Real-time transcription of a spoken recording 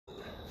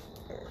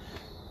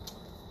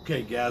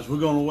Okay, guys, we're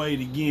going to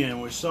wait again.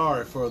 We're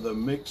sorry for the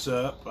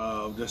mix-up.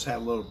 Just had a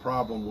little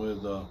problem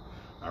with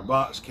our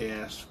box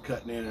cast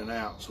cutting in and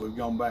out, so we've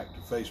gone back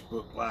to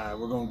Facebook Live.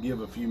 We're going to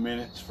give a few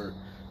minutes for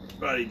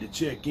everybody to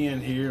check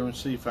in here and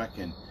see if I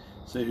can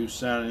see who's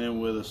signing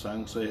in with us. I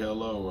can say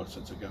hello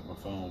since I got my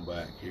phone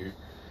back here.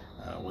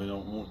 We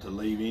don't want to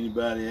leave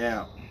anybody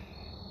out.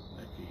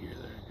 Like you hear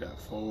there, got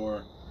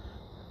 4.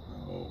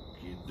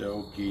 Okie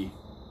dokie.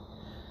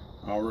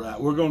 All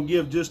right, we're going to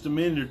give just a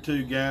minute or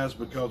two, guys,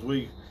 because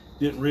we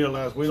didn't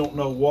realize we don't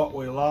know what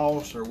we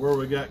lost or where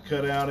we got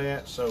cut out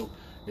at. So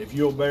if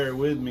you'll bear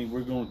with me,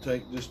 we're going to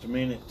take just a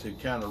minute to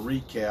kind of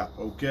recap,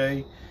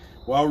 okay?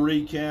 While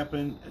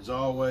recapping, as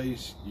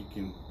always, you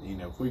can,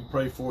 if we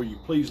pray for you,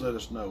 please let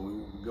us know.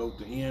 We go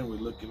to the end, we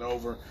look it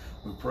over,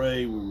 we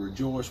pray, we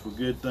rejoice for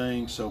good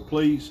things. So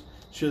please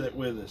share that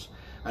with us.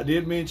 I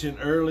did mention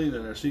early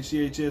that our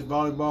CCHS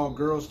volleyball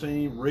girls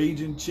team,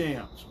 region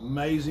champs,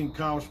 amazing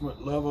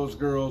accomplishment, love those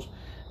girls,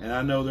 and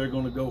I know they're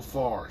going to go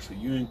far. So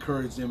you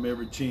encourage them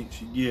every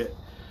chance you get.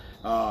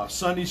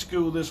 Sunday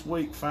school this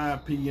week,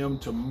 5 p.m.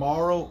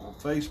 tomorrow on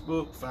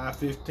Facebook,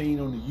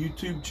 5:15 on the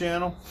YouTube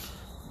channel.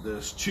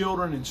 The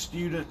children and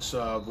students,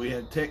 we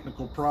had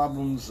technical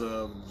problems,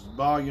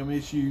 volume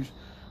issues.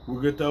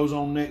 We'll get those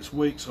on next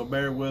week, so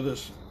bear with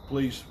us.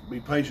 Please be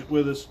patient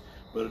with us.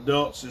 But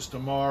adults is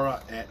tomorrow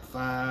at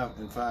 5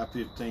 and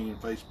 5:15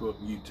 Facebook,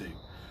 YouTube.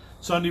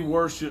 Sunday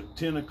worship,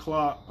 10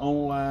 o'clock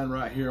online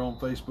right here on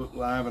Facebook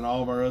Live and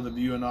all of our other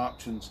viewing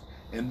options.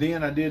 And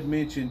then I did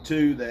mention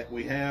too that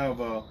we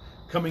have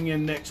coming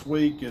in next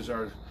week is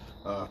our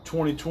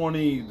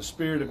 2020 The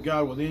Spirit of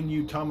God Within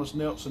You Thomas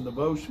Nelson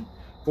devotion.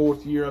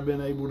 4th year I've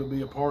been able to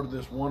be a part of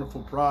this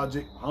wonderful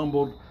project.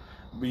 Humbled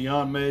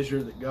beyond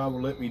measure that God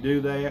will let me do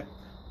that.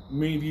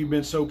 Many of you have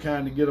been so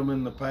kind to get them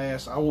in the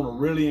past. I want to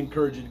really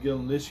encourage you to get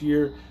them this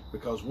year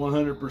because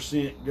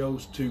 100%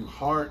 goes to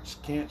Heart's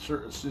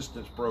Cancer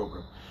Assistance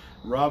Program.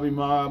 Robbie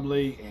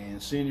Mobley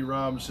and Cindy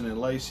Robinson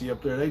and Lacey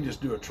up there, they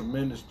just do a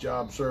tremendous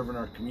job serving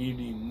our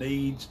community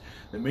needs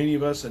that many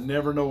of us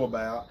never know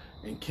about.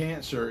 And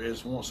cancer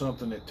is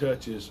something that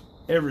touches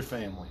every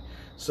family.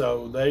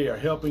 So they are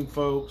helping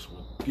folks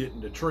with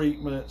getting the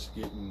treatments,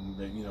 getting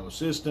the,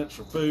 assistance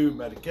for food,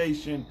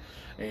 medication,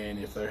 and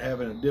if they're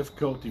having a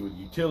difficulty with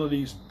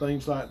utilities and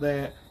things like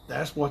that,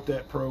 that's what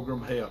that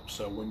program helps.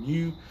 So when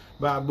you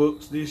buy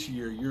books this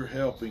year, you're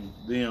helping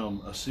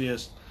them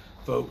assist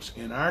folks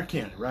in our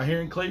county, right here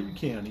in Cleveland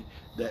County,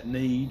 that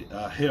need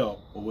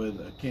help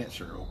with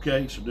cancer,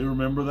 okay? So do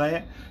remember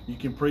that. You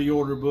can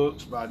pre-order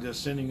books by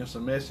just sending us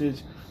a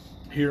message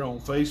here on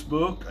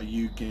Facebook.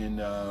 You can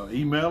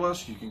email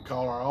us, you can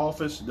call our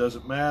office, it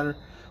doesn't matter.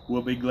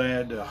 We'll be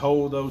glad to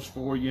hold those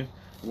for you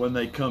when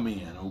they come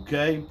in,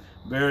 okay?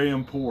 Very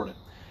important.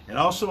 And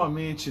also I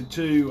mentioned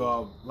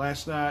too,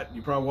 last night,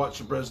 you probably watched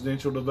the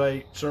presidential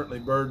debate, certainly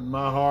burdened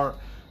my heart.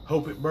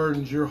 Hope it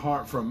burdens your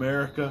heart for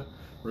America,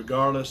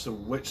 regardless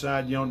of which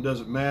side you're on,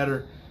 doesn't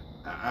matter.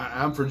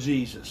 I'm for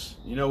Jesus.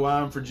 You know why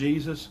I'm for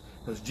Jesus?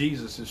 Because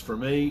Jesus is for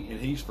me, and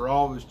he's for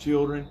all of his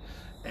children,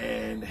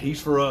 and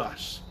he's for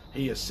us.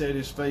 He has set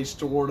his face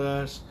toward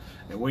us,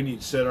 and we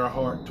need to set our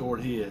heart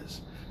toward his.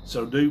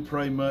 So do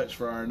pray much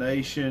for our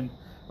nation.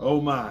 Oh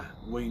my,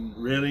 we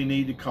really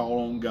need to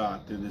call on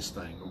God through this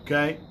thing,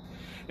 okay?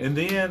 And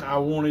then I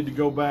wanted to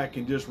go back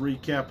and just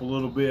recap a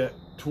little bit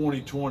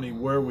 2020,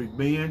 where we've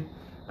been.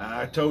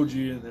 I told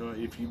you,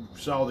 if you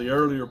saw the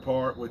earlier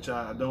part, which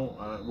I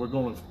don't, we're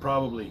going to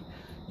probably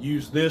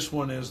use this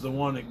one as the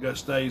one that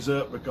stays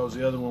up because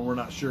the other one we're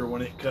not sure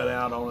when it cut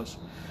out on us.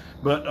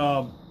 But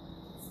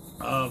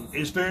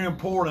it's very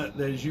important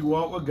that as you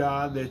walk with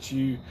God, that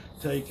you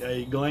take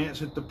a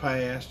glance at the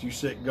past, you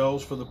set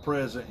goals for the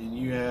present, and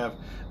you have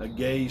a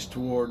gaze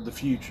toward the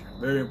future.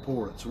 Very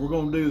important. So we're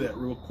going to do that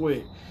real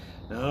quick.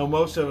 Now, I know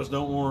most of us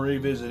don't want to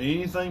revisit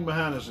anything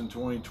behind us in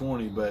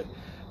 2020, but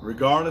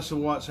regardless of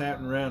what's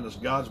happening around us,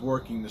 God's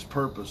working this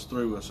purpose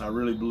through us. I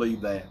really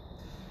believe that.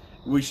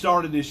 We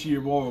started this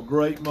year with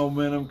great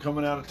momentum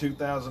coming out of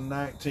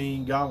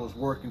 2019. God was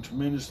working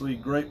tremendously.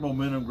 Great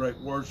momentum, great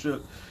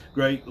worship,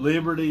 great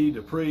liberty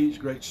to preach,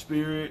 great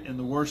spirit in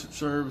the worship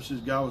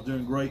services. God was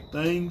doing great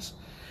things.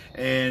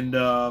 And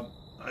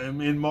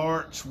in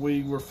March,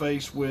 we were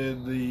faced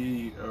with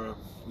the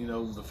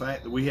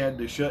fact that we had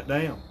to shut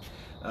down.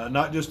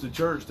 Not just the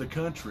church, the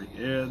country.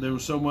 There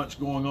was so much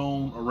going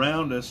on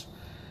around us.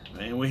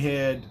 And we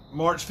had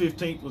March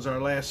 15th was our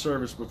last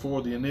service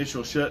before the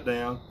initial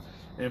shutdown.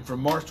 And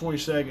from March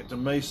 22nd to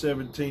May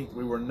 17th,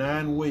 we were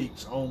 9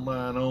 weeks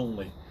online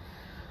only.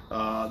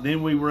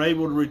 Then we were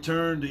able to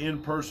return to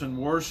in-person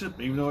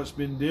worship, even though it's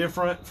been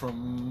different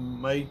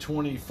from May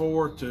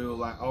 24th to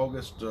like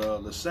August the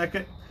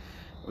 2nd.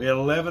 We had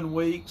 11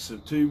 weeks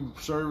of 2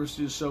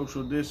 services,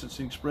 social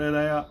distancing spread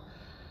out.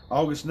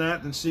 August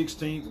 9th and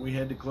 16th, we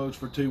had to close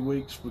for 2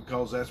 weeks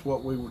because that's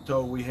what we were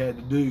told we had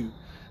to do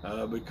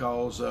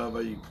because of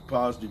a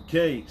positive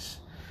case.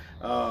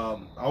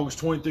 August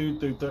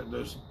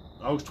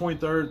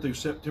 23rd through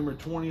September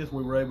 20th,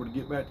 we were able to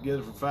get back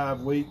together for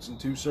 5 weeks and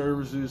 2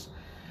 services.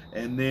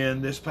 And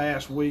then this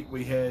past week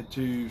we had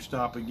to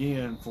stop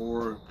again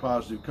for a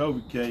positive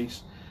COVID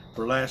case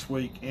for last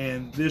week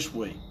and this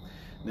week.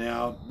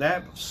 Now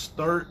that's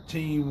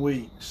 13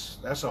 weeks.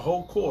 That's a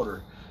whole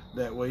quarter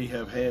that we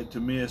have had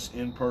to miss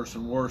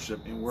in-person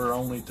worship, and we're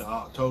only to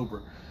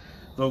October.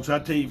 Folks, I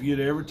tell you, if you'd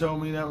ever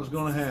told me that was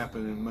going to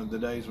happen in the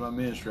days of my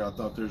ministry, I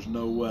thought there's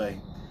no way.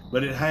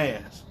 But it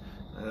has.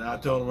 And I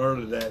told them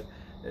earlier that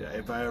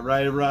if I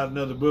write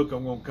another book,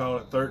 I'm going to call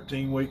it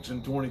 13 Weeks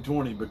in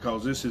 2020,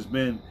 because this has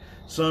been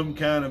some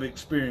kind of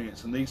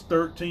experience. And these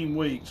 13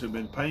 weeks have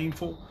been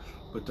painful,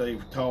 but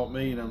they've taught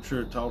me, and I'm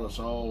sure it taught us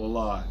all a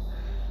lot.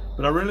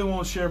 But I really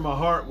want to share my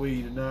heart with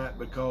you tonight,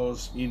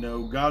 because, you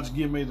know, God's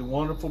given me the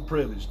wonderful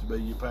privilege to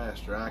be your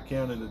pastor. I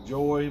count it a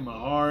joy in my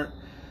heart,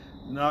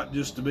 not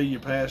just to be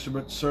your pastor,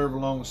 but to serve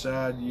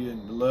alongside you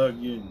and to love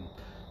you and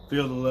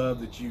feel the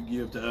love that you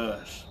give to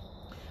us.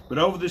 But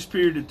over this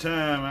period of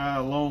time, I,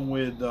 along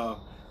with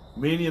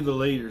many of the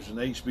leaders in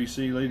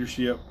HBC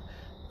leadership,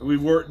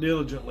 we've worked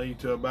diligently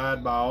to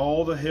abide by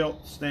all the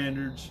health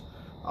standards,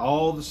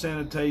 all the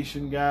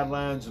sanitation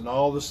guidelines, and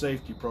all the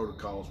safety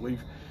protocols.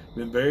 We've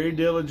been very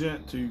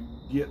diligent to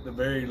get the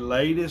very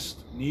latest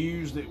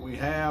news that we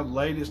have,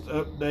 latest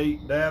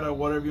update data,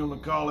 whatever you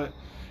want to call it,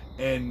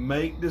 and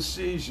make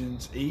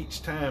decisions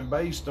each time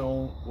based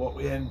on what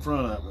we had in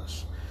front of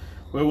us.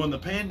 Well, when the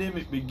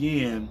pandemic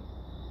began,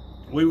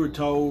 we were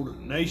told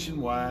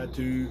nationwide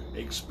to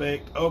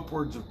expect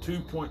upwards of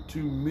 2.2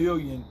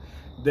 million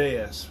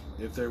deaths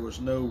if there was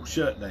no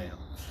shutdown.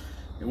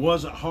 It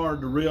wasn't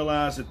hard to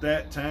realize at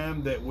that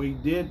time that we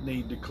did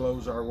need to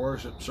close our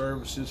worship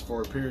services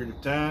for a period of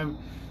time,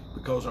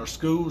 because our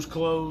schools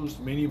closed,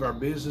 many of our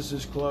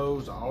businesses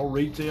closed, all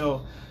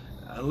retail,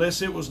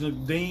 unless it was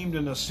deemed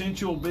an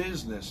essential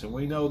business, and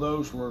we know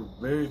those were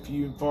very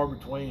few and far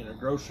between. Our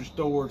grocery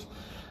stores,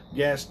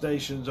 gas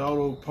stations,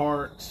 auto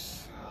parts,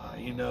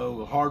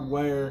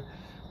 hardware,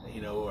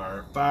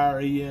 our fire,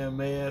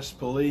 EMS,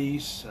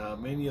 police,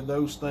 many of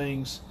those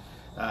things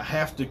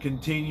have to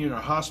continue. In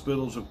our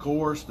hospitals, of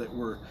course, that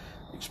were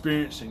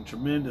experiencing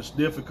tremendous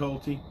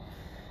difficulty,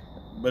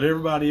 but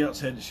everybody else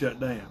had to shut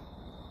down.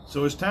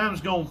 So as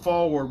time's gone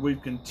forward,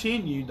 we've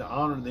continued to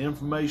honor the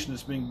information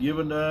that's been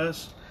given to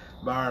us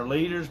by our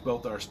leaders,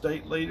 both our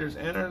state leaders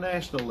and our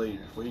national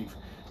leaders. We've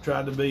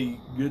tried to be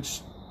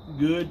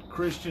good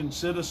Christian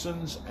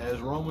citizens, as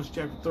Romans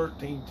chapter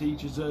 13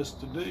 teaches us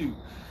to do,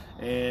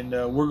 and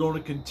we're going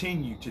to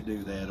continue to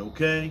do that,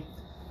 okay?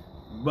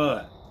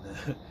 But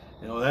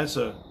that's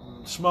a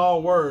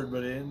small word,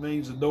 but it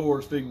means the door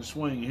is fixing to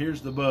swing.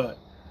 Here's the but.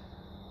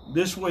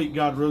 This week,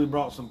 God really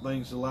brought some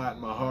things to light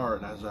in my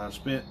heart as I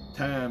spent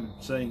time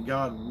saying,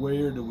 God,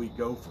 where do we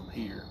go from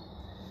here?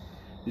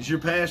 As your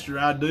pastor,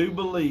 I do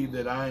believe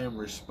that I am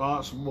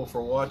responsible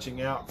for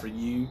watching out for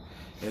you,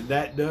 and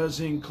that does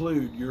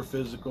include your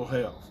physical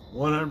health,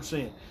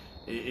 100%.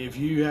 If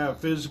you have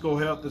physical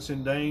health that's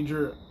in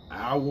danger,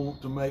 I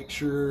want to make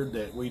sure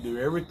that we do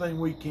everything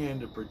we can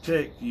to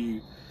protect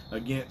you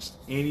against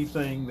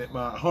anything that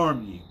might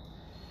harm you.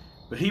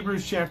 But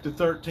Hebrews chapter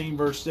 13,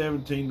 verse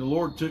 17, the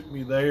Lord took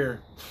me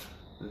there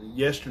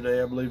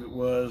yesterday, I believe it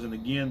was, and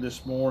again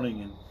this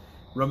morning, and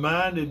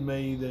reminded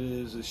me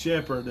that as a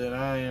shepherd that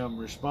I am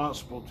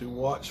responsible to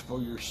watch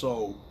for your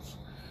souls.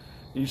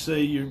 You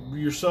see,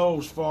 your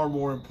soul's far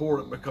more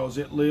important because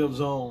it lives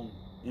on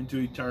into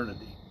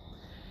eternity.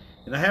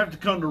 And I have to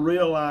come to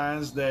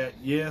realize that,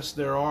 yes,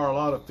 there are a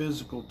lot of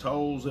physical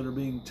tolls that are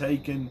being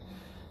taken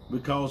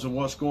because of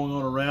what's going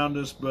on around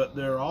us, but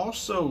there are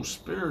also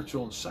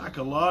spiritual and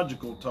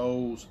psychological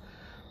tolls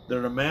that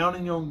are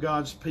mounting on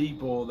God's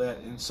people that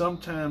and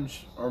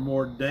sometimes are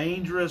more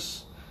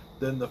dangerous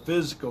than the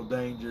physical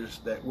dangers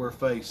that we're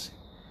facing.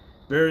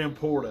 Very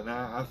important.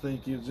 I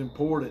think it's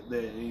important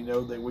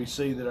that that we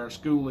see that our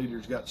school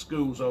leaders got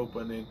schools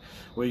open, and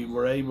we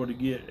were able to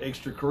get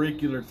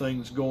extracurricular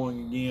things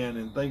going again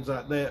and things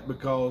like that,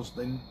 because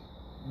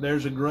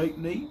there's a great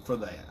need for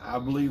that. I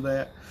believe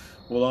that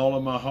with all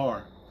of my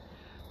heart.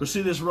 But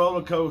see, this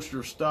roller coaster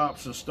of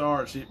stops and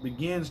starts, it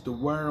begins to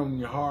wear on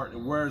your heart, it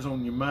wears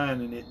on your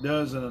mind, and it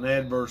does in an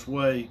adverse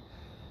way.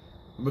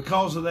 And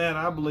because of that,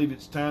 I believe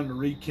it's time to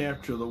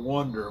recapture the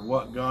wonder of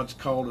what God's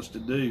called us to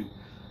do.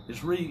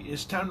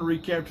 It's time to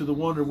recapture the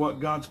wonder of what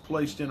God's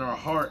placed in our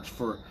hearts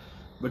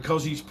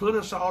because He's put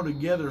us all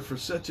together for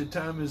such a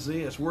time as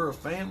this. We're a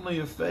family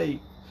of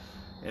faith,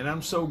 and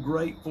I'm so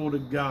grateful to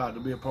God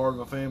to be a part of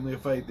a family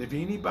of faith. If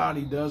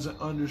anybody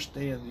doesn't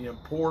understand the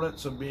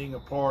importance of being a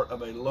part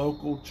of a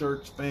local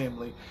church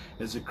family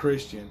as a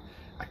Christian,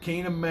 I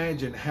can't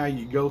imagine how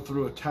you go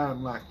through a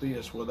time like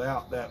this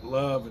without that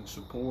love and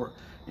support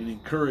and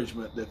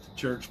encouragement that the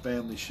church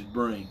family should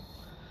bring.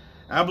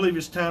 I believe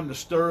it's time to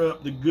stir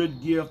up the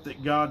good gift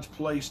that God's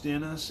placed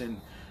in us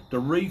and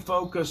to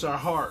refocus our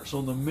hearts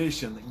on the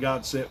mission that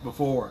God set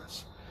before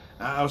us.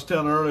 I was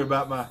telling earlier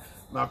about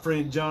my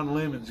friend John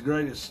Lemon's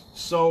greatest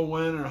soul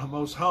winner,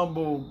 most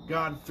humble,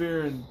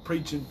 God-fearing,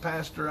 preaching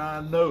pastor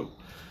I know.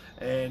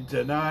 And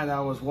tonight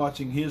I was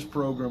watching his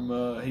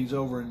program. He's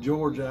over in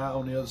Georgia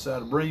on the other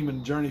side of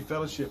Bremen, Journey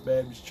Fellowship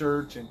Baptist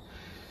Church. And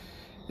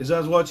As I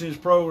was watching this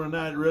program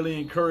tonight, it really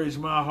encouraged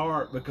my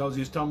heart because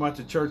he's talking about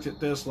the church at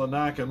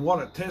Thessalonica and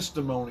what a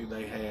testimony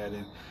they had,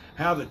 and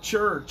how the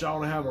church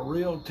ought to have a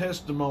real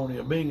testimony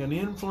of being an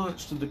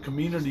influence to the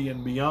community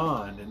and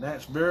beyond. And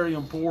that's very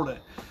important.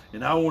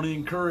 And I want to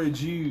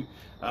encourage you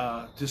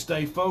to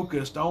stay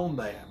focused on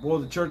that. Boy,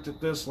 the church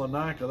at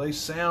Thessalonica, they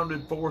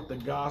sounded forth the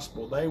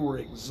gospel. They were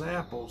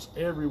examples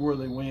everywhere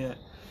they went.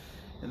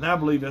 And I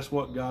believe that's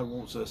what God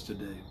wants us to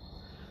do.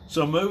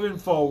 So moving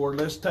forward,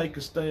 let's take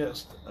a step,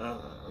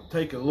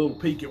 take a little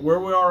peek at where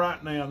we are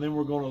right now, and then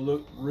we're going to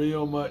look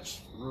real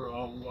much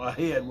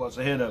ahead, what's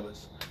ahead of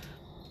us.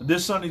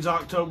 This Sunday's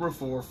October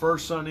 4th,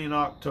 first Sunday in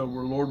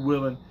October, Lord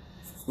willing,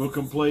 we'll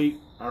complete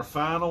our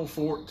final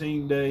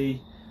 14-day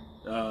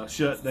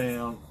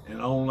shutdown and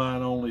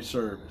online-only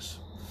service.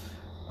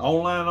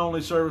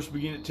 Online-only service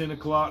begin at 10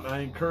 o'clock, and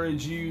I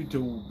encourage you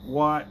to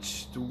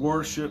watch, to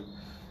worship,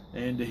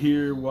 and to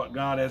hear what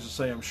God has to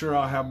say. I'm sure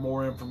I'll have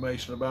more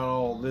information about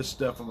all this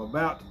stuff I'm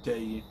about to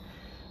tell you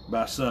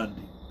by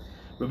Sunday.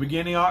 But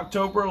beginning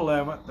October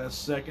 11th, that's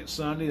second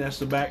Sunday, that's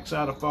the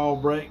backside of fall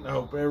break, and I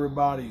hope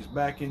everybody's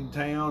back in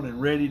town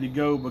and ready to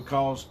go,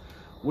 because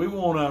we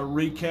want to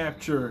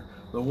recapture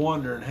the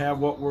wonder and have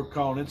what we're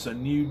calling, it's a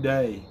new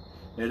day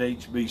at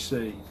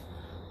HBC.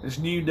 This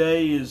new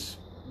day is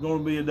going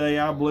to be a day,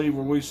 I believe,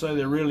 where we say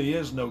there really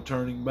is no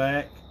turning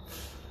back.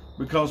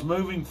 Because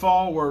moving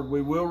forward,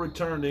 we will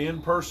return to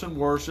in-person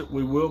worship.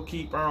 We will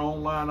keep our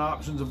online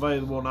options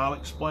available, and I'll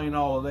explain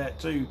all of that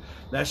too.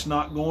 That's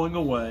not going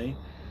away.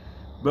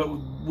 But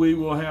we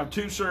will have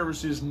two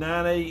services,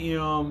 9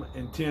 a.m.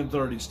 and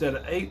 10:30. Instead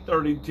of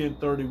 8:30 and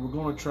 10:30, we're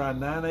going to try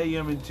 9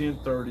 a.m. and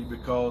 10:30,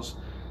 because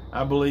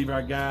I believe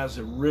our guys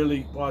have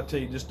really, well, I tell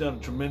you, just done a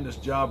tremendous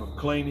job of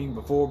cleaning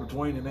before,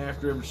 between, and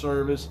after every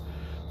service.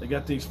 They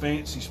got these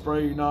fancy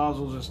spray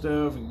nozzles and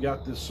stuff, and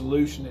got this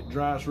solution that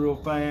dries real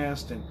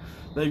fast, and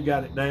they've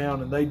got it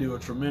down, and they do a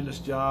tremendous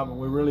job, and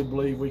we really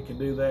believe we can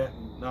do that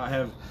and not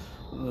have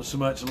so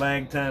much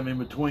lag time in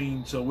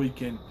between, so we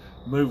can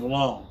move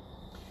along.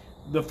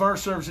 The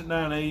first service at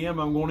 9 a.m.,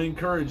 I'm going to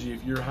encourage you,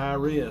 if you're high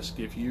risk,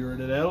 if you're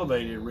at an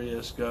elevated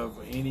risk of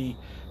any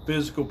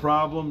physical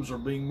problems or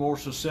being more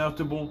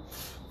susceptible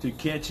to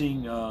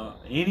catching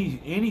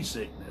any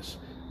sickness,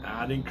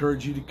 I'd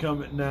encourage you to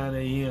come at 9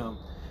 a.m.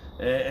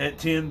 At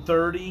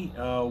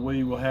 10:30,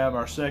 we will have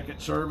our second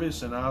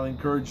service, and I'll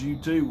encourage you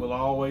too. We'll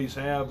always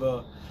have,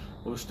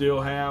 we'll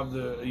still have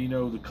the,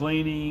 the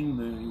cleaning,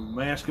 the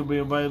masks will be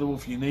available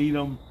if you need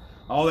them.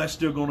 All that's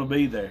still going to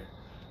be there.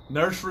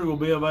 Nursery will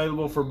be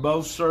available for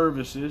both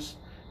services,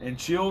 and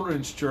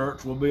children's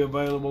church will be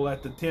available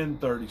at the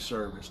 10:30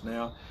 service.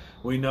 Now,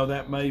 we know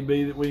that may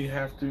be that we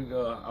have to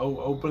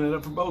open it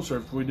up for both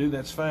services. If we do,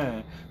 that's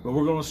fine. But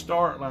we're going to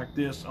start like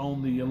this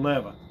on the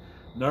 11th.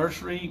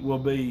 Nursery will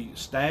be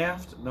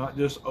staffed, not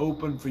just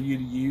open for you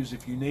to use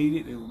if you need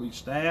it. It will be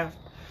staffed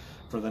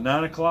for the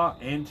 9 o'clock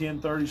and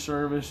 10:30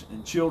 service,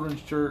 and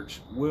children's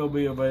church will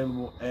be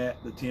available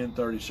at the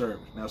 10:30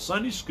 service. Now,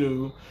 Sunday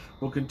school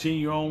will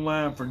continue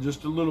online for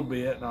just a little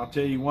bit, and I'll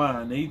tell you why.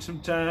 I need some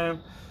time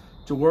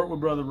to work with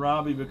Brother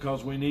Robbie,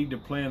 because we need to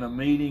plan a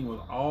meeting with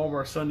all of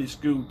our Sunday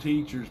school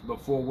teachers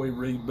before we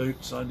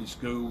reboot Sunday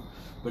school,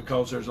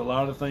 because there's a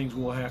lot of things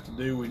we'll have to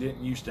do we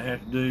didn't used to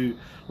have to do,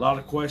 a lot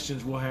of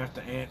questions we'll have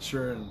to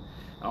answer, and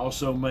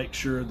also make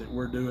sure that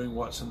we're doing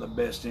what's in the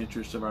best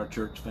interest of our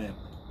church family.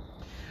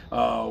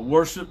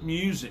 Worship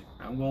music,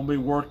 I'm going to be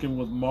working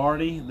with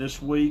Marty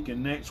this week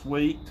and next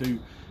week to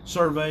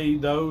survey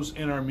those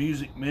in our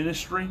music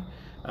ministry,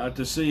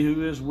 to see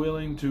who is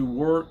willing to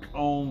work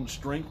on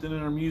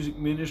strengthening our music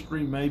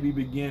ministry, maybe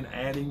begin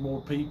adding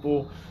more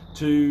people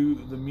to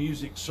the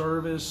music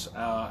service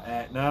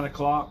at 9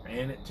 o'clock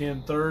and at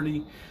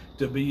 10:30,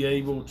 to be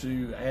able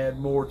to add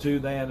more to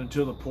that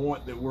until the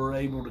point that we're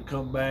able to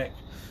come back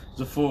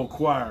as a full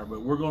choir.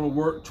 But we're going to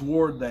work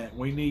toward that.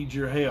 We need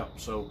your help.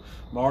 So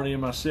Marty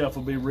and myself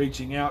will be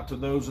reaching out to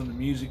those in the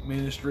music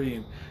ministry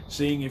and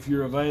seeing if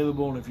you're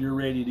available and if you're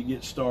ready to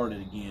get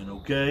started again,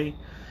 okay?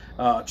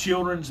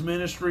 Children's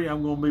ministry,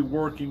 I'm going to be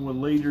working with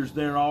leaders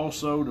there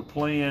also to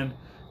plan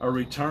a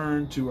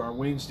return to our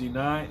Wednesday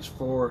nights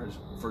for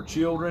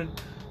children,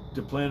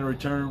 to plan a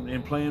return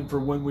and plan for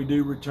when we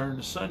do return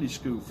to Sunday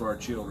school for our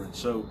children.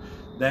 So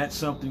that's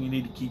something you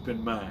need to keep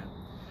in mind.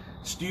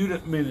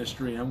 Student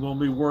ministry, I'm going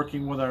to be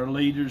working with our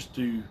leaders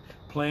to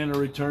plan a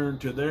return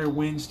to their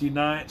Wednesday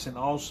nights, and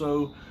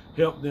also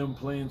help them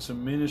plan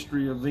some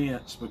ministry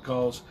events,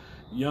 because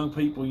young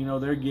people,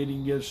 they're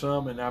getting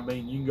some, and I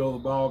mean, you can go to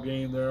the ball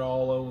game, they're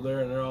all over there,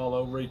 and they're all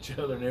over each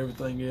other and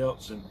everything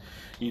else, and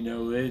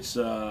it's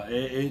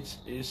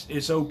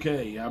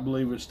okay. I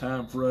believe it's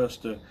time for us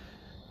to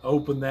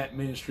open that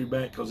ministry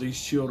back, because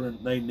these children,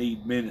 they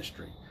need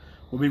ministry.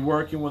 We'll be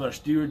working with our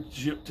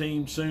stewardship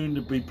team soon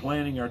to be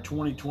planning our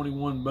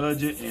 2021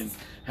 budget and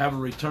have a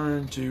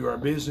return to our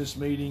business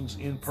meetings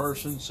in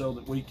person, so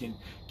that we can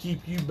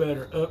keep you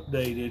better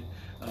updated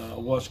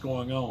what's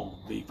going on.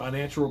 The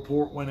financial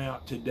report went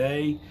out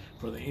today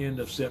for the end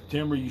of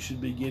September. You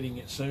should be getting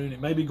it soon.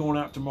 It may be going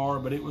out tomorrow,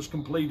 but it was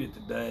completed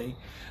today.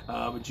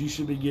 But you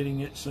should be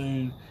getting it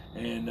soon,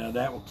 and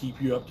that will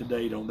keep you up to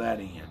date on that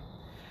end.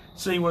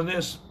 See, when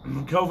this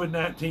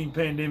COVID-19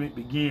 pandemic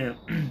began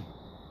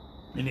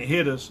and it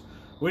hit us,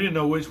 we didn't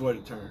know which way to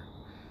turn.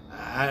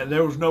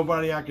 There was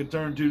nobody I could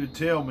turn to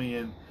tell me,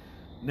 and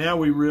now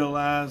we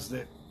realize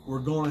that we're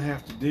going to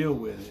have to deal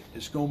with it.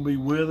 It's going to be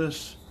with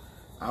us.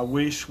 I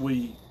wish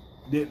we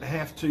didn't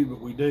have to,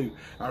 but we do.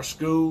 Our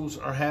schools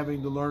are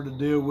having to learn to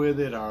deal with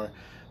it. Our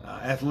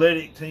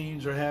athletic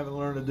teams are having to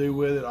learn to deal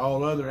with it.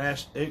 All other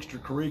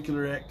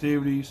extracurricular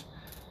activities,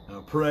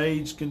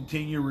 parades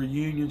continue,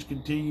 reunions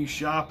continue,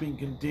 shopping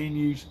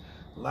continues.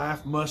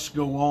 Life must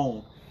go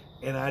on.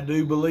 And I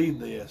do believe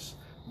this,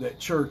 that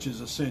church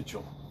is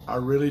essential. I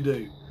really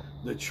do.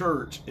 The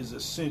church is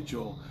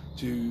essential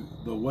to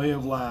the way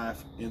of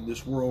life in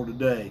this world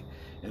today.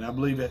 And I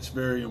believe that's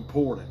very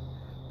important.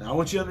 Now, I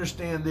want you to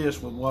understand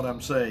this with what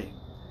I'm saying.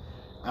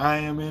 I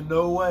am in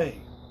no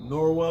way,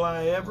 nor will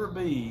I ever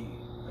be,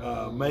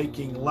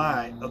 making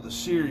light of the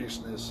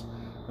seriousness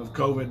of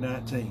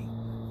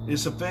COVID-19.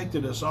 It's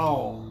affected us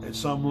all at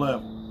some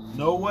level.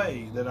 No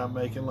way that I'm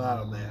making light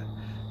of that,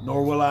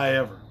 nor will I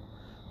ever.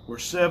 We're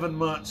 7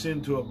 months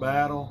into a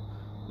battle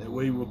that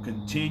we will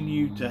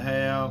continue to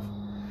have,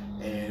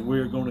 and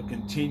we're going to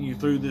continue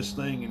through this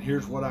thing, and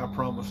here's what I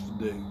promise to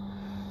do.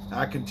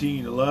 I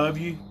continue to love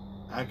you.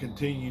 I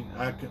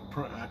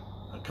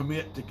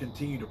commit to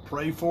continue to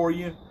pray for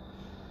you,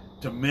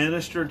 to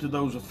minister to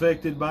those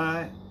affected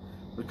by it,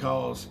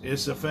 because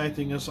it's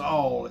affecting us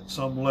all at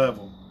some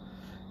level.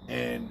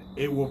 And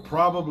it will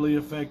probably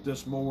affect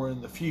us more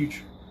in the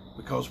future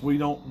because we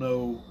don't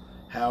know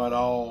how it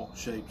all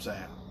shapes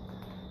out.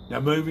 Now,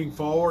 moving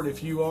forward,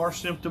 if you are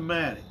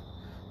symptomatic,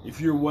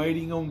 if you're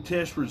waiting on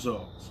test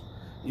results,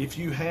 if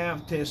you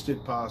have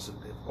tested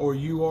positive, or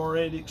you are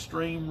at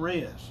extreme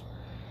risk,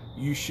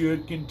 you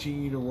should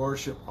continue to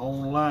worship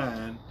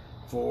online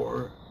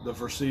for the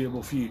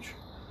foreseeable future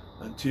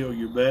until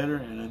you're better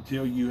and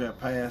until you have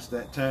passed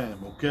that time,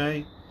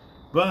 okay?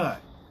 But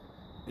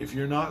if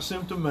you're not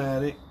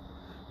symptomatic,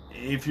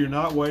 if you're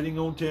not waiting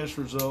on test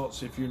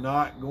results, if you're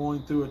not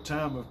going through a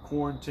time of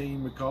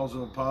quarantine because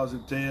of a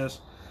positive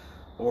test,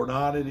 or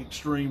not at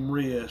extreme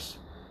risk,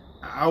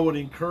 I would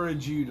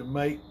encourage you to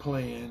make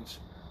plans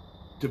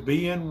to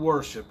be in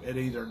worship at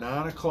either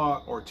 9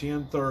 o'clock or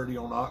 10:30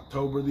 on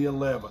October the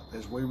 11th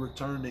as we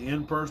return to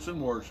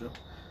in-person worship.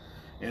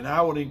 And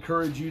I would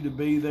encourage you to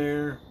be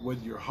there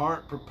with your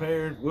heart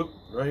prepared. Whoop,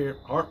 right here,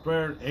 heart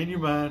prepared, and your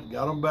mind.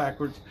 Got them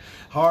backwards.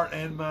 Heart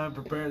and mind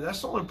prepared.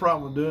 That's the only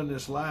problem with doing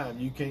this live.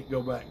 You can't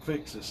go back and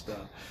fix this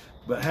stuff.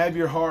 But have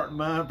your heart and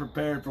mind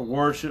prepared for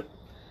worship,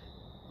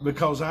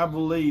 because I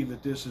believe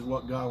that this is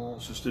what God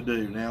wants us to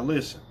do. Now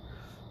listen,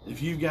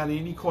 if you've got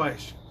any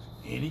questions,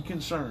 any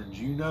concerns,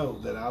 you know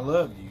that I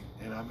love you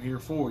and I'm here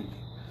for you.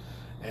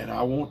 And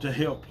I want to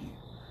help you.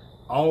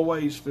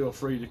 Always feel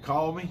free to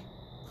call me.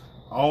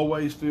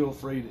 Always feel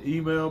free to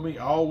email me.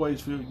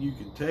 Always feel you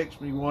can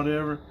text me,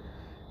 whatever,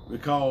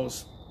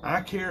 because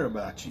I care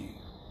about you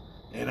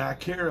and I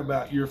care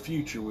about your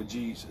future with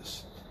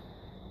Jesus.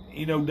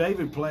 You know,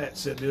 David Platt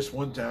said this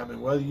one time,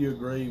 and whether you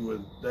agree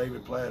with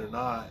David Platt or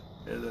not,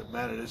 it doesn't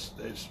matter.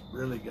 It's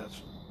really got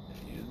some,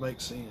 it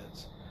makes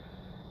sense.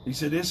 He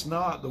said, it's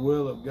not the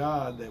will of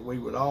God that we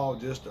would all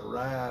just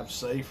arrive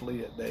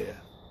safely at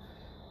death,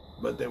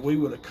 but that we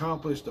would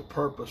accomplish the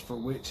purpose for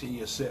which He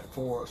has set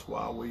for us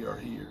while we are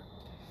here.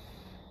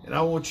 And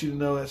I want you to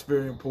know that's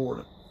very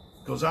important,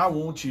 because I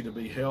want you to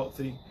be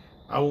healthy.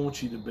 I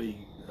want you to be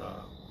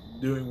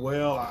doing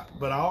well,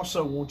 but I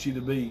also want you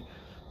to be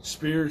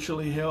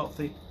spiritually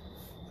healthy.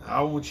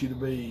 I want you to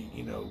be,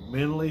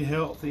 mentally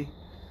healthy.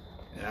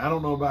 And I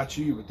don't know about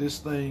you, but this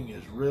thing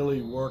has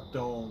really worked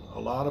on a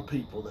lot of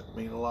people that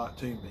mean a lot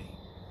to me.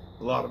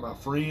 A lot of my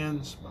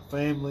friends, my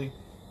family,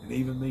 and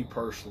even me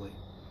personally.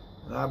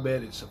 And I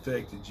bet it's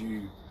affected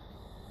you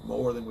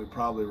more than we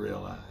probably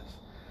realize.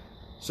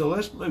 So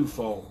let's move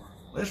forward.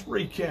 Let's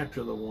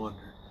recapture the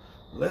wonder.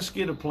 Let's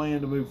get a plan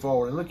to move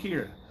forward. And look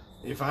here,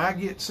 if I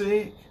get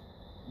sick,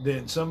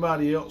 then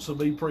somebody else will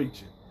be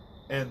preaching,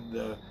 and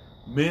the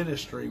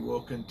ministry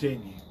will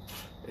continue.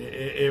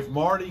 If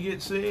Marty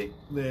gets sick,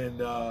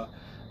 then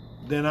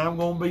I'm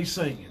going to be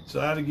singing.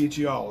 So that'll get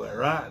you all there,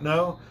 right?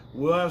 No,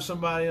 we'll have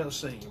somebody else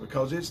singing,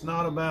 because it's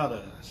not about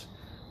us.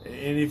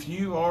 And if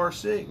you are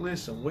sick,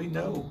 listen, we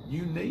know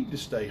you need to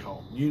stay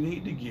home. You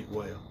need to get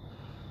well.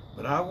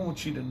 But I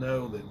want you to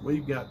know that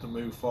we've got to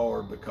move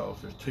forward,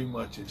 because there's too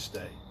much at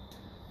stake.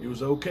 It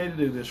was okay to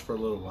do this for a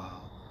little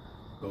while,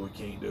 but we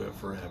can't do it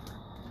forever.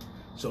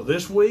 So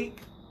this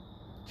week,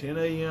 10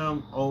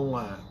 a.m.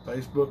 online,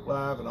 Facebook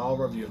Live, and all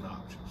of our viewing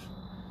options.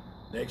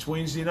 Next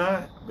Wednesday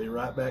night, I'll be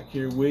right back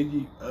here with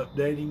you,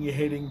 updating you,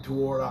 heading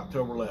toward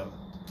October 11th.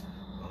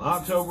 On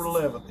October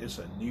 11th, it's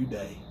a new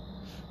day.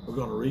 We're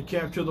going to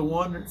recapture the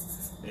wonder,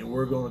 and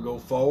we're going to go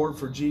forward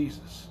for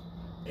Jesus.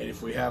 And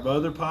if we have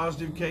other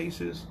positive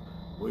cases,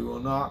 we will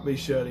not be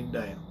shutting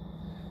down.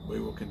 we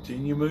will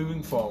continue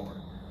moving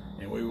forward,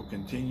 and we will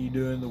continue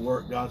doing the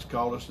work God's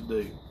called us to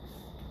do.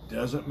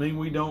 Doesn't mean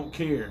we don't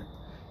care.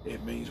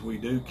 It means we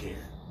do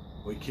care.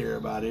 We care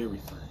about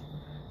everything.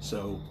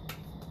 So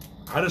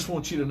I just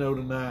want you to know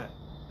tonight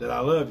that I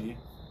love you,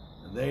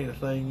 and there ain't a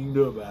thing you can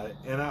do about it.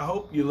 And I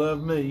hope you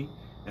love me,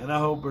 and I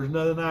hope there's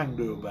nothing I can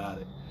do about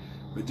it.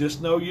 But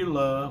just know you're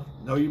loved,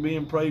 know you're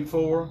being prayed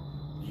for.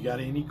 You got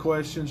any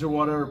questions or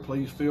whatever,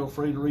 please feel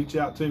free to reach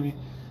out to me,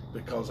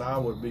 because I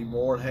would be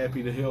more than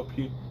happy to help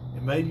you.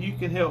 And maybe you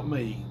can help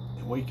me,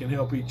 and we can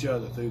help each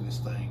other through this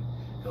thing,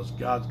 because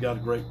God's got a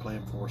great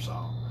plan for us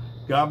all.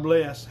 God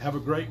bless. Have a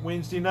great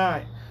Wednesday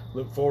night.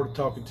 Look forward to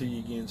talking to you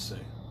again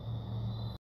soon.